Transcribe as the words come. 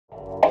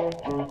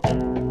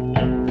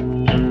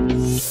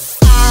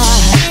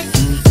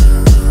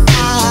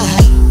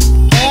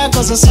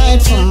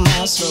Aside from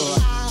my soul.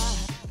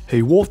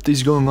 Hey, what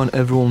is going on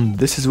everyone,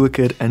 this is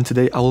Wicked, and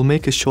today I will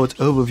make a short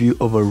overview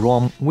of a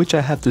ROM which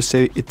I have to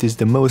say it is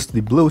the most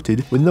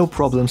debloated with no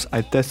problems I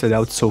tested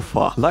out so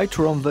far.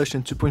 LightROM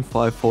version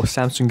 2.5 for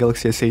Samsung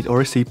Galaxy S8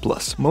 or S8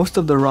 Plus. Most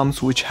of the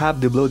ROMs which have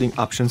debloating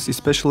options,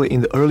 especially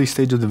in the early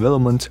stage of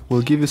development,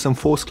 will give you some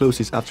force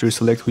closes after you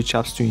select which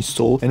apps to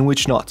install and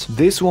which not.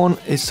 This one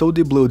is so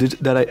debloated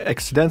that I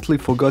accidentally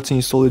forgot to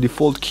install the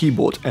default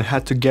keyboard and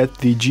had to get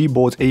the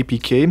Gboard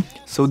APK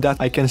so that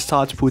I can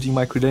start putting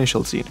my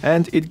credentials in,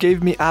 and it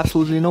gave me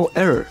absolutely no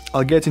error.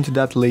 I'll get into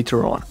that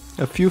later on.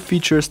 A few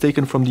features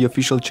taken from the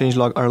official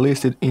changelog are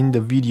listed in the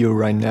video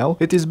right now.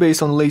 It is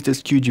based on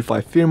latest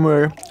QG5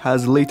 firmware,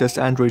 has latest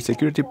Android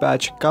security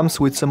patch, comes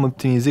with some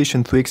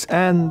optimization tweaks,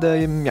 and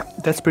yeah,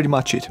 that's pretty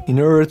much it. In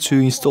order to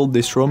install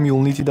this ROM,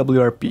 you'll need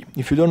TWRP.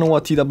 If you don't know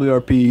what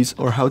TWRP is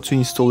or how to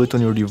install it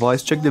on your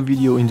device, check the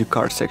video in the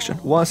card section.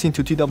 Once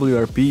into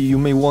TWRP, you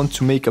may want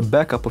to make a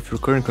backup of your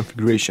current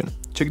configuration.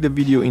 Check the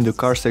video in the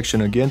card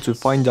section again to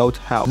find out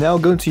how. Now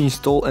go to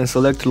install and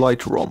select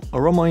LightROM.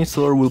 A ROM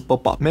installer will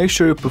pop up. Make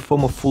sure you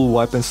perform a full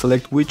wipe and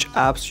select which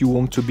apps you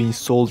want to be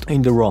installed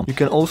in the ROM. You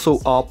can also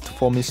opt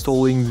for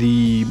installing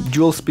the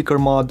dual speaker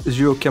mod,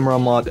 zero camera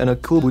mod, and a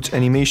cool boot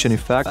animation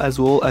effect, as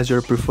well as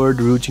your preferred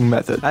routing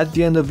method. At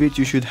the end of it,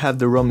 you should have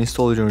the ROM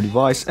installed on your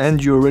device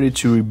and you're ready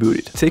to reboot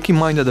it. Take in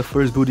mind that the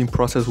first booting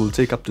process will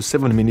take up to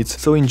 7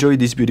 minutes, so enjoy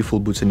this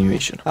beautiful boot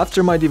animation.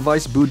 After my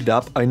device booted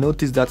up, I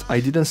noticed that I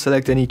didn't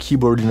select any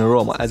keyboard in a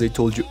ROM, as I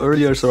told you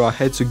earlier, so I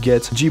had to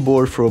get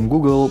Gboard from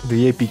Google,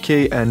 the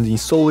APK, and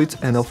install it,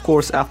 and of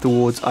course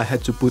afterwards I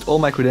had to put all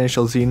my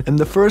credentials in, and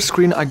the first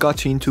screen I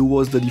got into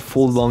was the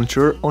default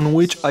launcher, on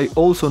which I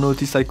also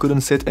noticed I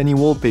couldn't set any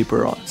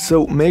wallpaper on.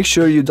 So make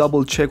sure you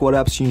double check what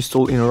apps you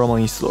install in a ROM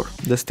installer.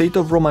 The state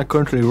of ROM I'm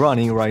currently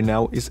running right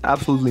now is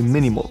absolutely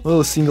minimal. Not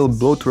a single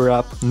bloatware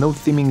app, no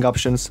theming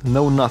options,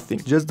 no nothing.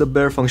 Just the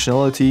bare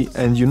functionality,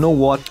 and you know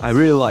what? I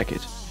really like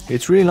it.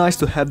 It's really nice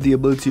to have the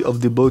ability of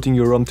debloating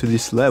your ROM to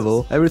this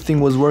level. Everything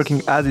was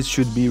working as it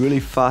should be,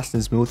 really fast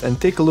and smooth, and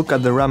take a look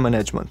at the RAM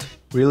management.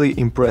 Really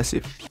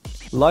impressive.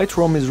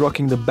 LightROM is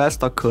rocking the best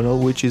stock kernel,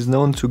 which is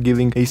known to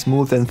giving a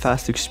smooth and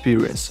fast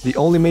experience. The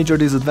only major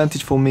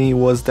disadvantage for me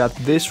was that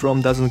this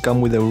ROM doesn't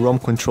come with a ROM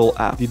control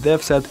app. The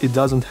dev said it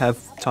doesn't have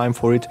time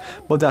for it,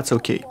 but that's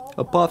okay.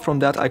 Apart from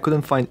that, I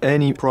couldn't find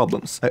any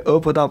problems. I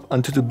opened up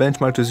Untitled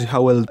benchmark to see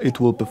how well it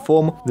will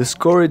perform. The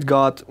score it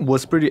got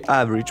was pretty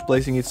average,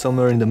 placing it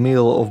somewhere in the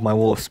middle of my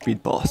wall of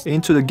speed pass.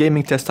 Into the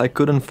gaming test, I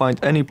couldn't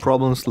find any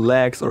problems,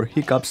 lags or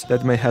hiccups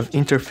that may have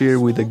interfered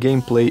with the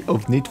gameplay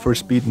of Need for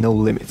Speed No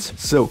Limits.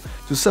 So,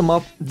 to sum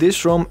up,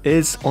 this ROM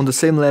is on the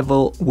same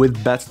level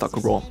with bad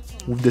stock ROM.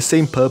 With the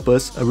same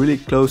purpose, a really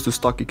close to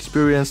stock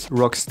experience,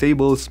 rock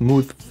stable,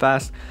 smooth,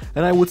 fast,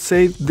 and I would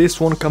say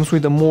this one comes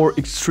with a more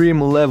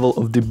extreme level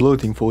of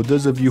debloating for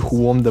those of you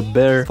who want the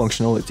bare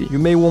functionality. You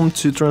may want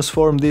to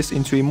transform this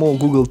into a more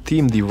Google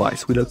themed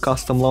device with a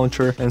custom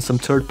launcher and some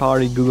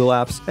third-party Google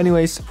apps.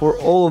 Anyways, for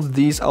all of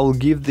these, I will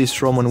give this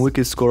ROM a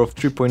Wicked score of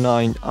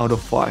 3.9 out of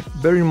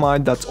 5. Bear in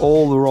mind that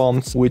all the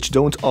ROMs which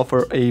don't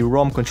offer a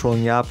ROM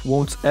controlling app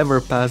won't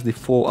ever pass the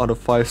 4 out of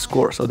 5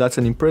 score, so that's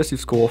an impressive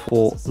score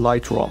for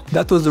LightROM.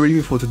 That was the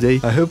review for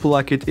today. I hope you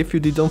like it. If you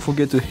did, don't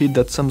forget to hit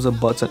that thumbs up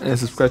button and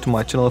subscribe to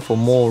my channel for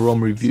more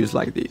ROM reviews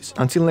like these.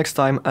 Until next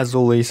time, as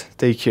always,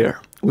 take care.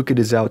 Wicked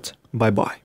is out. Bye bye.